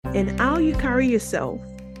and how you carry yourself.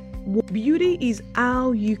 Beauty is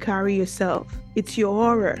how you carry yourself. It's your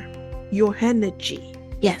aura, your energy.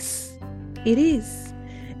 Yes, it is.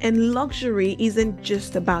 And luxury isn't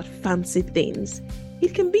just about fancy things.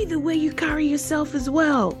 It can be the way you carry yourself as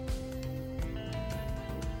well.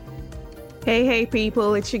 Hey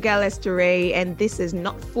people, it's your girl Esther Ray, and this is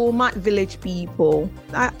Not Format Village People.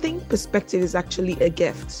 I think perspective is actually a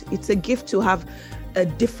gift. It's a gift to have a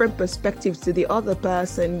different perspective to the other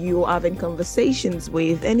person you're having conversations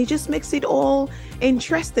with, and it just makes it all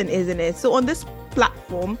interesting, isn't it? So on this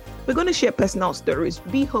platform, we're going to share personal stories.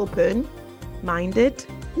 Be open-minded,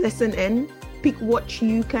 listen in, pick what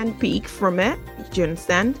you can pick from it. Do you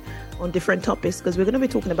understand? On different topics, because we're going to be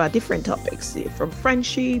talking about different topics, from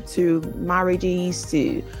friendship to marriages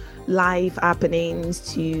to life happenings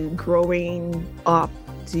to growing up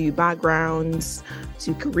to backgrounds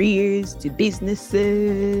to careers to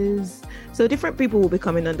businesses. So different people will be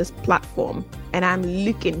coming on this platform, and I'm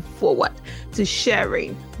looking forward to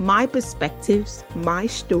sharing my perspectives, my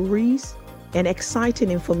stories, and exciting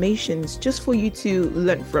informations just for you to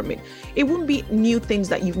learn from it. It won't be new things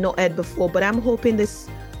that you've not heard before, but I'm hoping this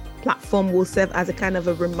platform will serve as a kind of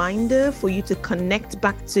a reminder for you to connect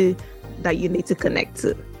back to that you need to connect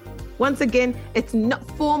to. Once again, it's Not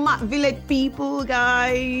Format Village People,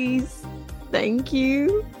 guys. Thank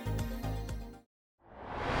you.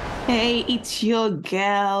 Hey, it's your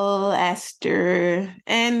girl, Esther,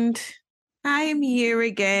 and I am here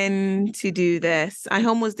again to do this. I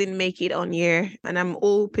almost didn't make it on here, and I'm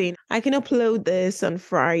hoping I can upload this on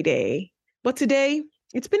Friday. But today,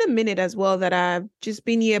 it's been a minute as well that I've just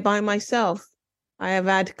been here by myself. I have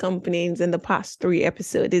had companies in the past 3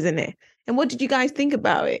 episodes, isn't it? And what did you guys think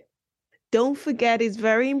about it? Don't forget, it's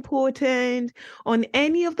very important on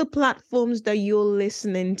any of the platforms that you're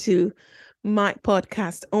listening to my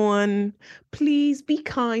podcast on. Please be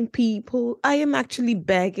kind, people. I am actually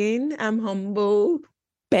begging. I'm humble,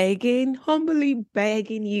 humbly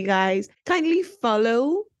begging you guys. Kindly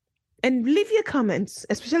follow and leave your comments,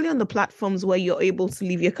 especially on the platforms where you're able to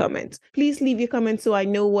leave your comments. Please leave your comments so I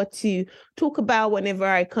know what to talk about whenever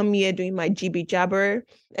I come here doing my jibby jabber.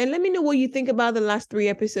 And let me know what you think about the last 3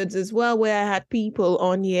 episodes as well, where I had people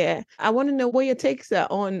on here. I want to know what your takes are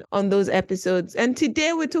on those episodes. And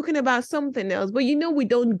today we're talking about something else, but we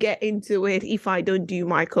don't get into it if I don't do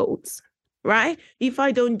my quotes. Right? If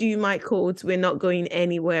I don't do my quotes, we're not going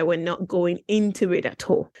anywhere. We're not going into it at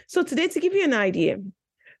all. So today, to give you an idea,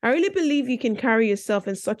 I really believe you can carry yourself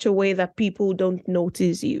in such a way that people don't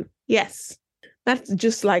notice you. Yes, that's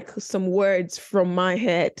just like some words from my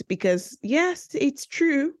head, because yes, it's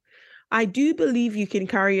true. I do believe you can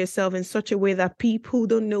carry yourself in such a way that people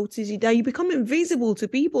don't notice you, that you become invisible to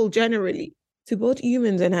people generally, to both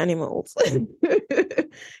humans and animals.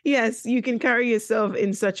 Yes, you can carry yourself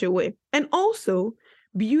in such a way. And also,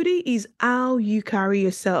 beauty is how you carry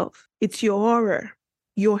yourself. It's your aura,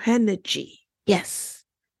 your energy. Yes.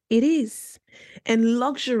 It is. And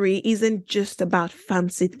luxury isn't just about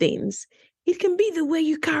fancy things. It can be the way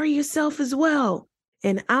you carry yourself as well.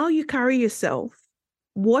 And how you carry yourself,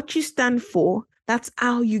 what you stand for, that's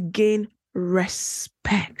how you gain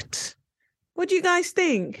respect. What do you guys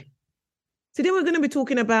think? Today we're going to be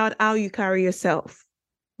talking about how you carry yourself,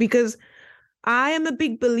 because I am a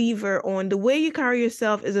big believer on the way you carry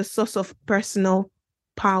yourself is a source of personal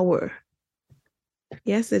power.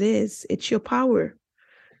 Yes, it is. It's your power.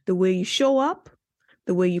 The way you show up,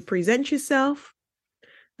 the way you present yourself,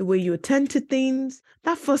 the way you attend to things,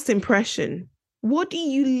 that first impression. What do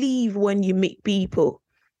you leave when you meet people?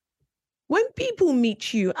 When people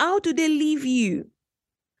meet you, how do they leave you?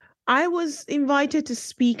 I was invited to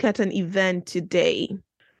speak at an event today.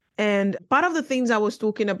 And part of the things I was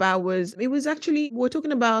talking about we're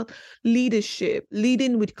talking about leadership,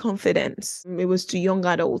 leading with confidence. It was to young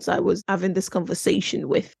adults I was having this conversation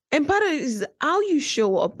with. And part of it is how you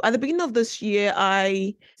show up. At the beginning of this year,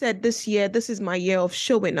 I said this is my year of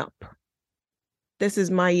showing up. This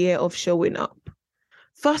is my year of showing up.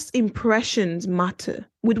 First impressions matter.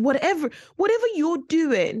 With whatever you're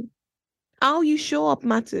doing, how you show up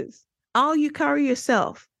matters. How you carry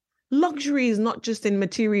yourself. Luxury is not just in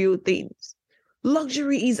material things.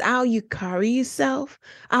 Luxury is how you carry yourself,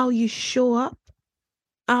 how you show up,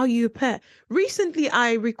 how you appear. Recently,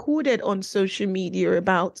 I recorded on social media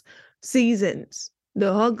about seasons,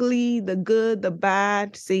 the ugly, the good, the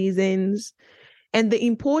bad seasons, and the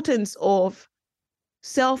importance of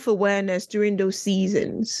self-awareness during those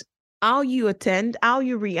seasons. How you attend, how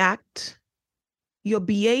you react, your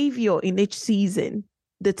behavior in each season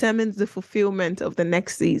determines the fulfillment of the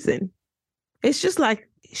next season. It's just like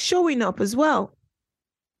showing up as well.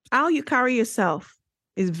 How you carry yourself.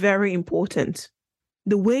 is very important.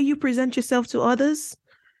 The way you present yourself to others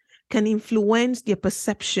can influence their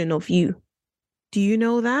perception of you. Do you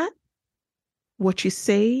know that? What you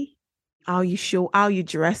say, how you show, how you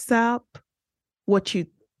dress up, what you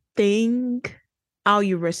think, how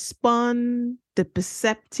you respond, the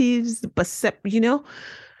perceptives,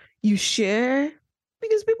 you share.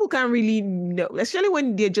 Because people can't really know, especially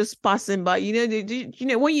when they're just passing by.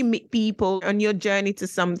 When you meet people on your journey to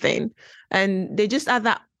something and they just have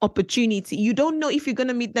that opportunity, you don't know if you're going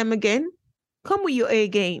to meet them again. Come with your A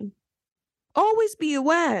game. Always be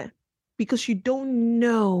aware because you don't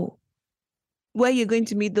know where you're going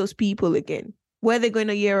to meet those people again, where they're going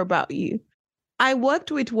to hear about you. I worked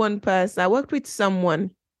with someone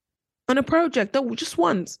on a project that just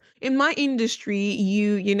once. In my industry,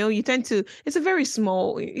 you tend to, it's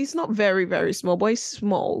not very, very small, but it's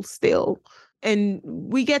small still. And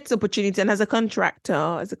we get the opportunity, and as a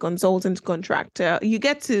contractor, as a consultant contractor, you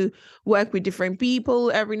get to work with different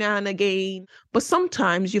people every now and again. But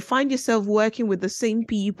sometimes you find yourself working with the same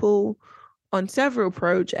people on several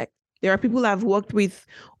projects. There are people I've worked with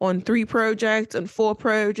on 3 projects, on 4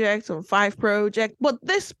 projects, on 5 projects. But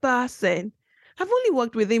this person, I've only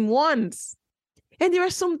worked with him once. And there are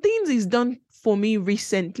some things he's done for me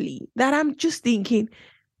recently that I'm just thinking,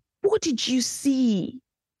 what did you see?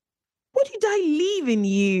 What did I leave in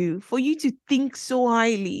you for you to think so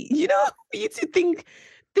highly? For you to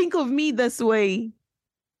think of me this way.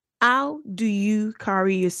 How do you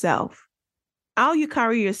carry yourself? How you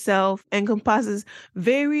carry yourself encompasses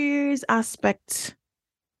various aspects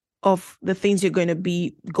of the things you're going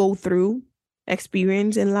to go through,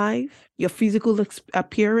 experience in life, your physical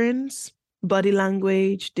appearance, body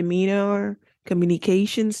language, demeanor,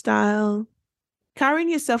 communication style. Carrying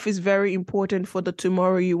yourself is very important for the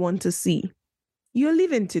tomorrow you want to see. You're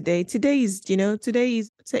living today. Today is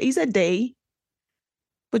a day,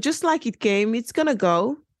 but just like it came, it's going to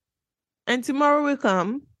go. And tomorrow will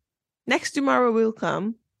come. Next tomorrow will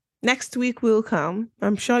come. Next week will come.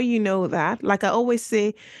 I'm sure you know that. Like I always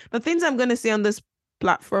say, the things I'm going to say on this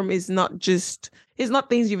platform it's not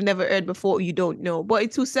things you've never heard before or you don't know, but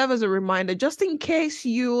it will serve as a reminder just in case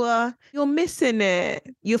you're missing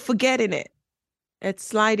it, you're forgetting it. It's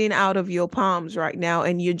sliding out of your palms right now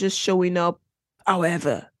and you're just showing up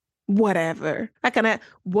however. Whatever.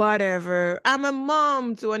 Whatever. I'm a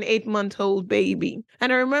mom to an 8-month-old baby.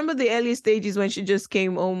 And I remember the early stages when she just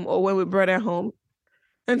came home or when we brought her home.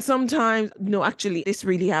 And sometimes, no, actually, this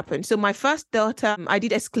really happened. So my first daughter, I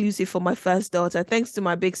did exclusive for my first daughter, thanks to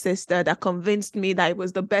my big sister that convinced me that it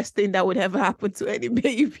was the best thing that would ever happen to any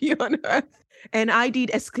baby on earth. And I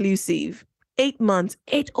did exclusive. 8 months,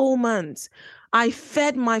 8 whole months. I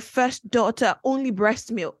fed my first daughter only breast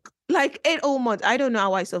milk. Like 8 whole months. I don't know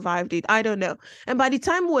how I survived it. I don't know. And by the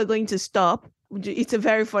time we were going to stop, it's a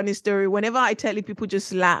very funny story. Whenever I tell it, people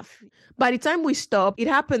just laugh. By the time we stopped, it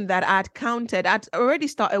happened that I'd already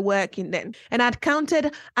started working then, and I'd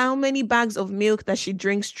counted how many bags of milk that she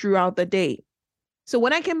drinks throughout the day. So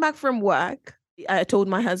when I came back from work, I told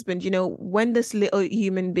my husband, when this little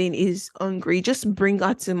human being is hungry, just bring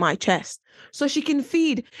her to my chest so she can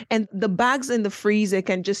feed. And the bags in the freezer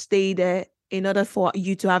can just stay there in order for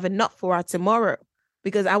you to have enough for her tomorrow.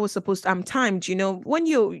 Because I'm timed,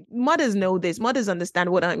 when mothers know this, mothers understand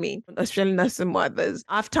what I mean, especially nursing mothers.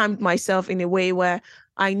 I've timed myself in a way where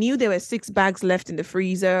I knew there were 6 bags left in the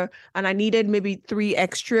freezer and I needed maybe 3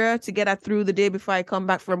 extra to get her through the day before I come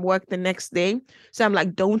back from work the next day. So I'm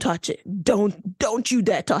like, don't touch it. Don't you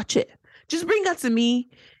dare touch it. Just bring her to me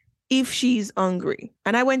if she's hungry.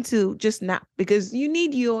 And I went to just nap because you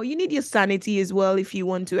need your sanity as well. If you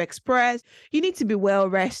want to express, you need to be well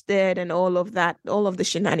rested and all of that, all of the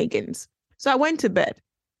shenanigans. So I went to bed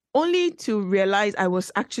only to realize I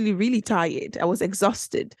was actually really tired. I was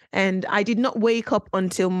exhausted and I did not wake up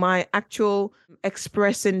until my actual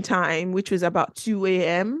expressing time, which was about 2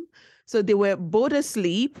 a.m. So they were both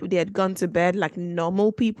asleep. They had gone to bed like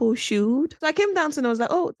normal people should. So I came down and I was like,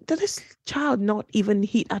 oh, did this child not even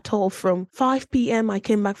eat at all from 5 p.m.? I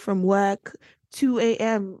came back from work, 2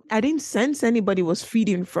 a.m. I didn't sense anybody was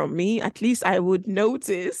feeding from me. At least I would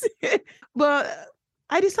notice. But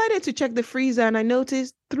I decided to check the freezer and I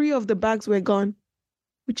noticed 3 of the bags were gone,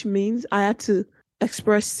 which means I had to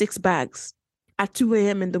express 6 bags at 2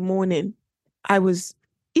 a.m. in the morning.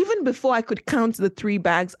 Even before I could count the 3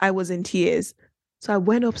 bags, I was in tears. So I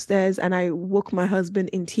went upstairs and I woke my husband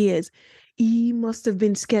in tears. He must have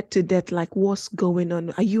been scared to death, like, what's going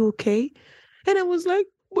on? Are you okay? And I was like,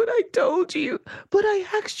 but I told you, but I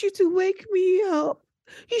asked you to wake me up.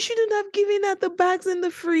 You shouldn't have given out the bags in the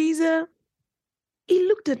freezer. He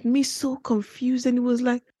looked at me so confused and he was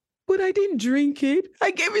like, but I didn't drink it.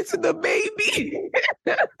 I gave it to the baby.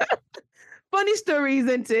 Funny story,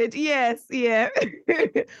 isn't it? Yes, yeah.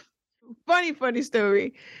 Funny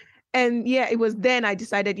story. And yeah, it was then I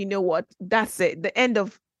decided, you know what? That's it. The end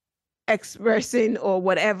of expressing or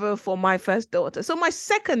whatever for my first daughter. So my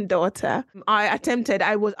second daughter, I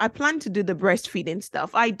planned to do the breastfeeding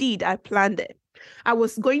stuff. I planned it. I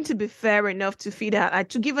was going to be fair enough to feed her,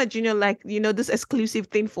 to give her junior, like, this exclusive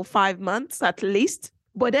thing for 5 months at least.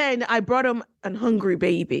 But then I brought him an hungry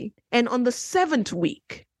baby. And on the 7th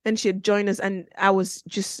week, and she had joined us, and I was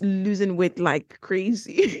just losing weight like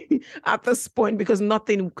crazy at this point because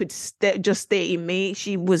nothing could just stay in me.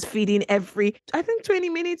 She was feeding every, I think, 20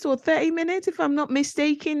 minutes or 30 minutes, if I'm not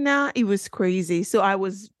mistaken now. It was crazy. So I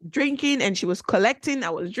was drinking and she was collecting. I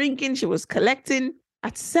was drinking, she was collecting.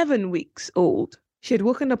 At 7 weeks old, she had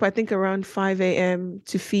woken up, I think, around 5 a.m.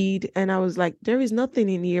 to feed. And I was like, there is nothing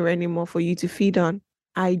in here anymore for you to feed on.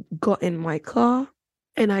 I got in my car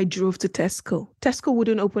and I drove to Tesco. Tesco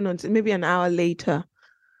wouldn't open until maybe an hour later.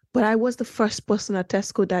 But I was the first person at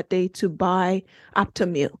Tesco that day to buy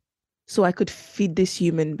Aptamil so I could feed this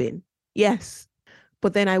human being. Yes.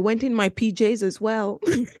 But then I went in my PJs as well.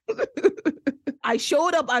 I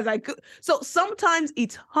showed up as I could. So sometimes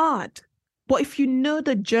it's hard. But if you know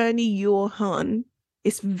the journey you're on,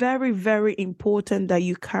 it's very, very important that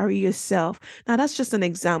you carry yourself. Now, that's just an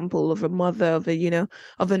example of a mother, of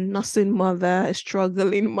a nursing mother, a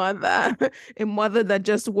struggling mother, a mother that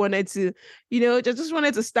just wanted to, just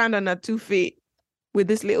wanted to stand on her 2 feet with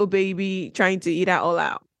this little baby trying to eat it all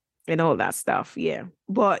out and all that stuff. Yeah.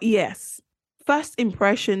 But yes, first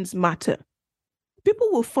impressions matter.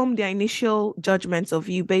 People will form their initial judgments of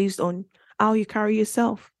you based on how you carry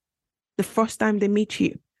yourself the first time they meet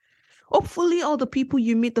you. Hopefully, all the people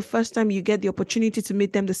you meet the first time, you get the opportunity to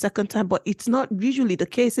meet them the second time, but it's not usually the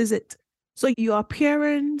case, is it? So your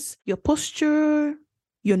appearance, your posture,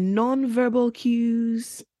 your non-verbal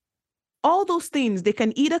cues, all those things, they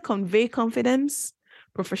can either convey confidence,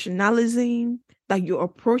 professionalism, that you're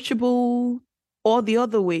approachable, or the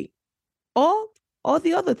other way, or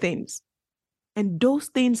the other things. And those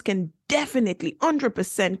things can definitely,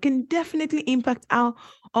 100%, can definitely impact how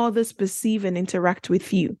others perceive and interact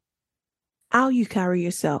with you. How you carry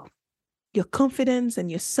yourself, your confidence and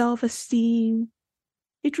your self-esteem.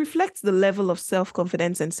 It reflects the level of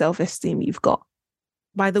self-confidence and self-esteem you've got.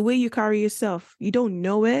 By the way you carry yourself, you don't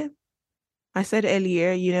know it. I said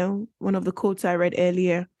earlier, one of the quotes I read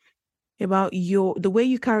earlier about the way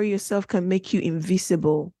you carry yourself can make you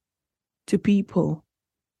invisible to people.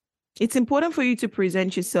 It's important for you to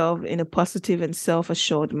present yourself in a positive and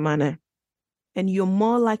self-assured manner. And you're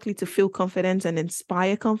more likely to feel confidence and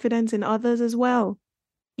inspire confidence in others as well.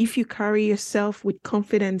 If you carry yourself with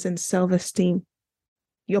confidence and self-esteem,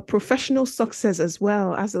 your professional success as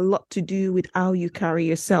well has a lot to do with how you carry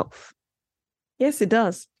yourself. Yes, it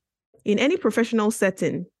does. In any professional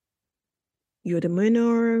setting, your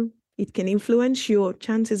demeanor, it can influence your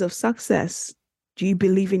chances of success. Do you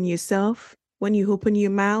believe in yourself? When you open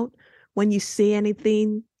your mouth, when you say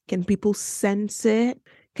anything, can people sense it?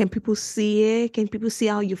 Can people see it? Can people see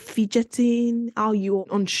how you're fidgeting, how you're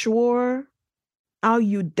unsure, how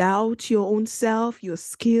you doubt your own self, your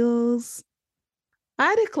skills? I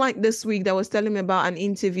had a client this week that was telling me about an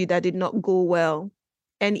interview that did not go well.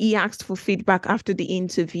 And he asked for feedback after the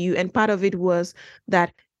interview. And part of it was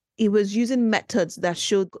that he was using methods that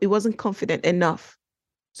showed he wasn't confident enough.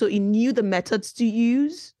 So he knew the methods to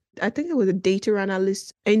use. I think it was a data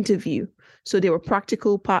analyst interview. So there were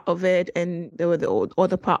practical part of it and there were the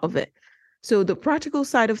other part of it. So the practical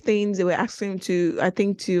side of things, they were asking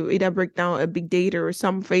him to either break down a big data or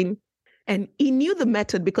something. And he knew the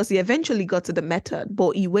method because he eventually got to the method,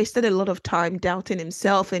 but he wasted a lot of time doubting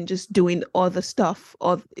himself and just doing other stuff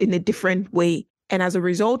in a different way. And as a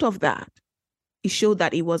result of that, he showed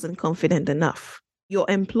that he wasn't confident enough. Your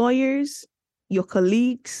employers, your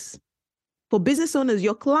colleagues, for business owners,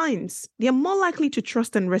 your clients, they're more likely to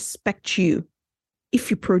trust and respect you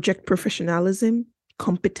if you project professionalism,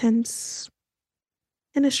 competence,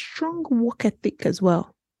 and a strong work ethic as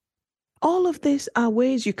well. All of these are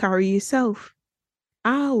ways you carry yourself.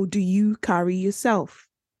 How do you carry yourself?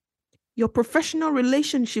 Your professional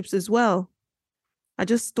relationships as well. I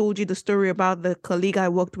just told you the story about the colleague I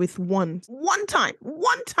worked with one time.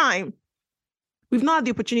 We've not had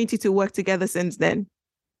the opportunity to work together since then.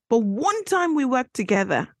 But one time we worked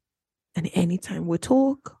together, and anytime we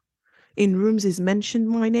talk, in rooms is mentioned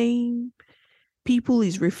my name, people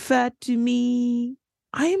is referred to me.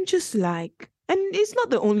 I am just like, and it's not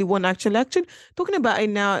the only one actually, talking about it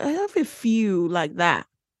now, I have a few like that.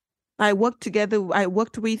 I worked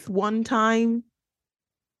with one time.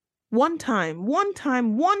 One time,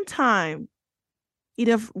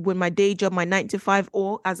 either with my day job, my 9 to 5,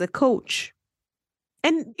 or as a coach.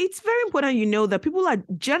 And it's very important, that people are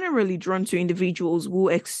generally drawn to individuals who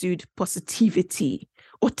exude positivity,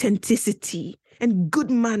 authenticity, and good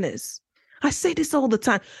manners. I say this all the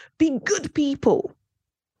time. Be good people.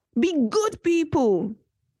 Be good people.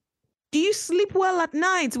 Do you sleep well at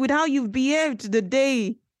night with how you've behaved in the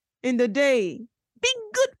day? Be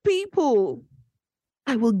good people.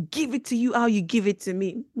 I will give it to you how you give it to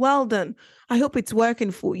me. Well done. I hope it's working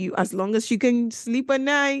for you as long as you can sleep at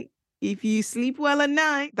night. If you sleep well at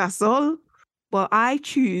night, that's all. But I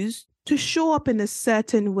choose to show up in a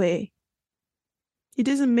certain way. It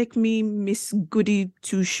doesn't make me Miss Goody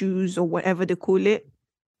Two Shoes or whatever they call it.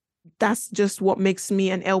 That's just what makes me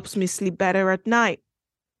and helps me sleep better at night.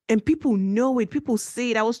 And people know it. People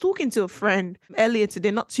say it. I was talking to a friend earlier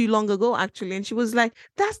today, not too long ago, actually. And she was like,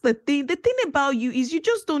 that's the thing. The thing about you is you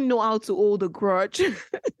just don't know how to hold a grudge.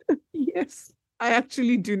 Yes, I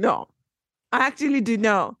actually do not. I actually do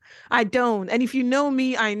not. I don't. And if you know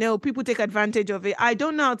me, I know people take advantage of it. I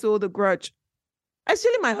don't know how to hold a grudge.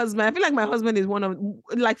 Actually, my husband, I feel like my husband is one of,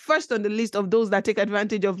 like, first on the list of those that take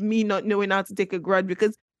advantage of me not knowing how to take a grudge,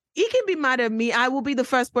 because he can be mad at me. I will be the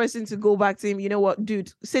first person to go back to him. You know what,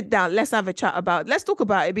 dude, sit down. Let's have a chat let's talk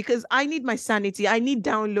about it, because I need my sanity. I need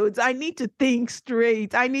downloads. I need to think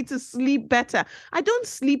straight. I need to sleep better. I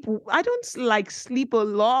don't like sleep a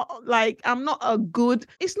lot. Like, I'm not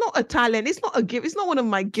it's not a talent. It's not a gift. It's not one of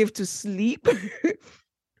my gifts to sleep.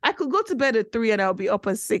 I could go to bed at 3 and I'll be up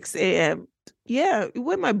at 6 a.m. Yeah,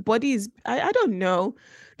 when my body is, I don't know.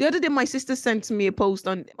 The other day, my sister sent me a post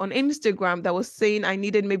on Instagram that was saying I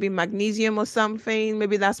needed maybe magnesium or something.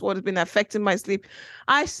 Maybe that's what has been affecting my sleep.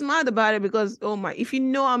 I smiled about it because, oh my, if you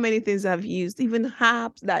know how many things I've used, even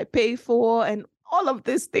apps that I pay for and all of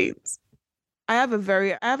these things. I have an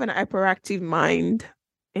hyperactive mind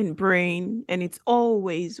and brain, and it's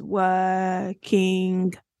always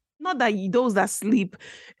working. Not that those that sleep,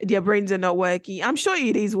 their brains are not working. I'm sure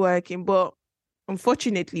it is working, but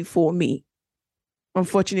unfortunately for me,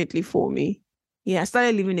 yeah, I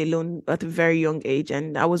started living alone at a very young age,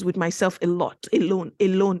 and I was with myself a lot, alone,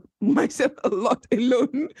 myself a lot,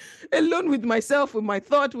 alone with myself, with my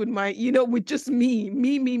thought, with my, with just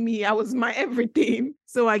me. I was my everything.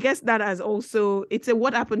 So I guess that has also, it's a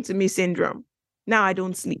what happened to me syndrome. Now I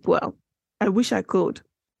don't sleep well. I wish I could.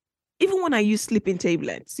 Even when I use sleeping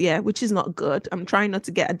tablets, yeah, which is not good. I'm trying not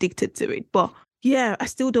to get addicted to it, but yeah, I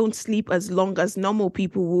still don't sleep as long as normal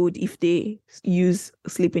people would if they use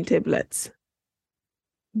sleeping tablets.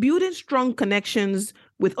 Building strong connections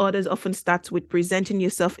with others often starts with presenting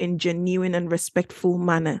yourself in genuine and respectful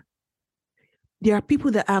manner. There are people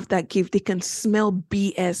that have that gift. They can smell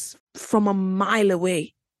BS from a mile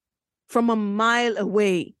away. From a mile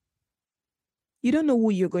away. You don't know who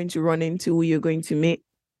you're going to run into, who you're going to meet.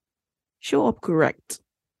 Show up correct.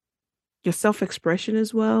 Your self-expression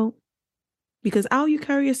as well. Because how you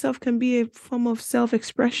carry yourself can be a form of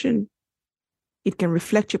self-expression. It can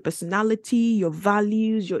reflect your personality, your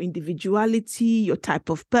values, your individuality, your type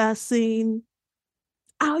of person.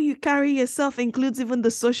 How you carry yourself includes even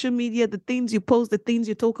the social media, the things you post, the things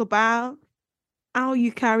you talk about. How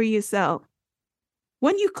you carry yourself.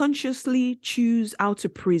 When you consciously choose how to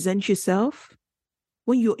present yourself,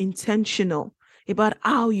 when you're intentional about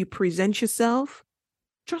how you present yourself,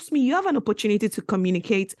 trust me, you have an opportunity to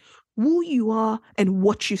communicate who you are and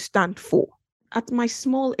what you stand for. At my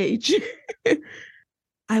small age,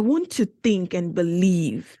 I want to think and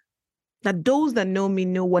believe that those that know me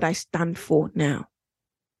know what I stand for now.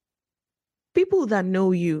 People that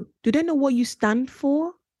know you, do they know what you stand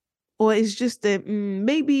for? Or it's just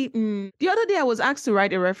maybe. The other day I was asked to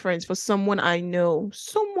write a reference for someone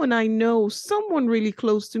someone really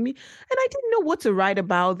close to me. And I didn't know what to write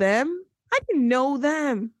about them. I didn't know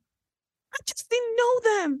them. I just didn't know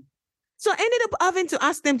them. So I ended up having to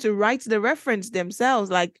ask them to write the reference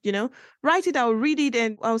themselves. Like, write it, I'll read it,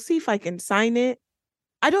 and I'll see if I can sign it.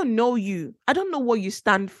 I don't know you. I don't know what you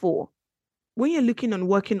stand for. When you're looking on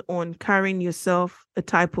working on carrying yourself a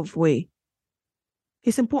type of way,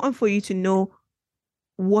 it's important for you to know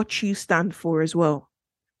what you stand for as well.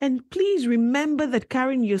 And please remember that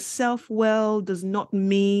carrying yourself well does not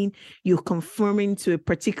mean you're conforming to a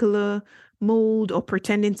particular mold or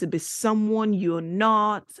pretending to be someone you're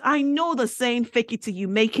not. I know the saying, fake it till you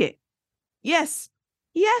make it. Yes.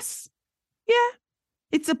 Yes. Yeah.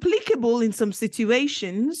 It's applicable in some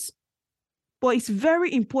situations, but it's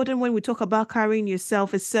very important when we talk about carrying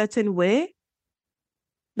yourself a certain way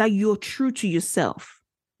that you're true to yourself.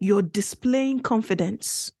 You're displaying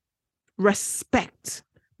confidence, respect,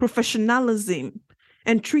 professionalism,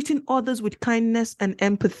 and treating others with kindness and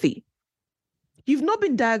empathy. You've not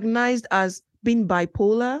been diagnosed as being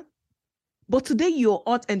bipolar, but today you're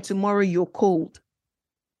hot and tomorrow you're cold.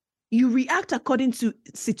 You react according to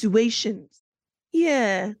situations.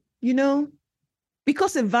 Yeah,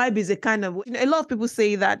 because a vibe is a kind of, a lot of people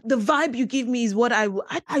say that the vibe you give me is what I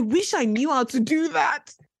wish I knew how to do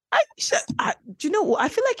that. Do you know what? I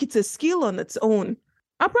feel like it's a skill on its own.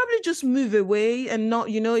 I'll probably just move away and not,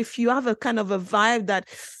 if you have a kind of a vibe that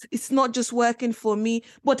it's not just working for me,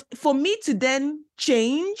 but for me to then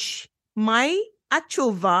change my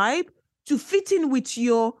actual vibe to fit in with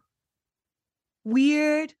your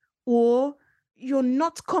weird or your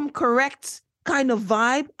not come correct kind of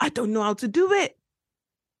vibe, I don't know how to do it.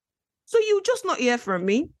 So you just not hear from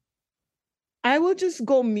me. I will just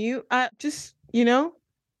go mute. As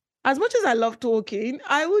much as I love talking,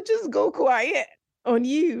 I will just go quiet on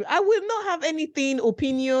you. I will not have anything,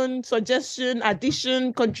 opinion, suggestion,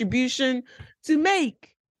 addition, contribution to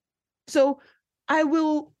make. So I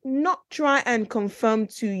will not try and conform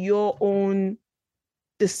to your own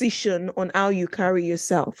decision on how you carry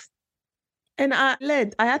yourself. And I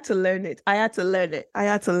had to learn it.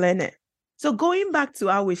 So going back to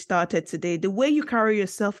how we started today, the way you carry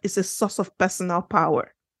yourself is a source of personal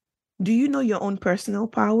power. Do you know your own personal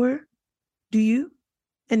power? Do you?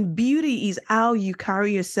 And beauty is how you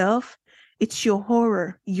carry yourself. It's your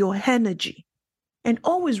aura, your energy. And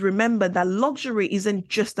always remember that luxury isn't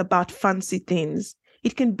just about fancy things.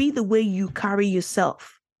 It can be the way you carry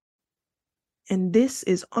yourself. And this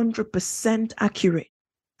is 100% accurate.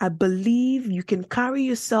 I believe you can carry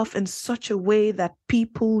yourself in such a way that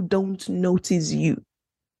people don't notice you.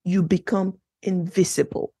 You become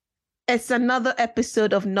invisible. It's another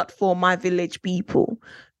episode of Not For My Village People.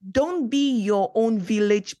 Don't be your own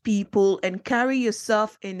village people and carry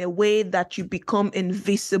yourself in a way that you become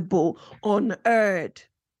invisible, unheard.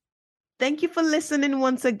 Thank you for listening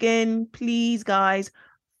once again. Please, guys,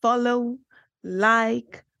 follow,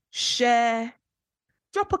 like, share,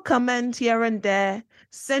 drop a comment here and there.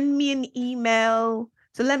 Send me an email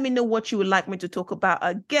to let me know what you would like me to talk about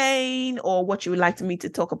again, or what you would like me to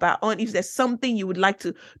talk about on. If there's something you would like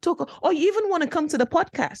to talk, or you even want to come to the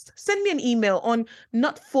podcast, send me an email on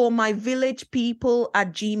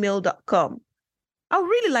notformyvillagepeople@gmail.com. I would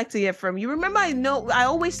really like to hear from you. Remember, I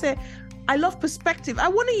always say, I love perspective. I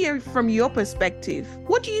want to hear from your perspective.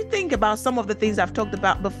 What do you think about some of the things I've talked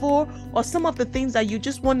about before, or some of the things that you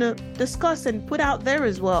just want to discuss and put out there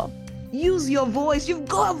as well? Use your voice. You've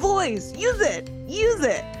got a voice. Use it.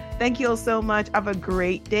 Thank you all so much. Have a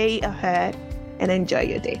great day ahead and enjoy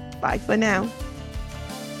your day. Bye for now.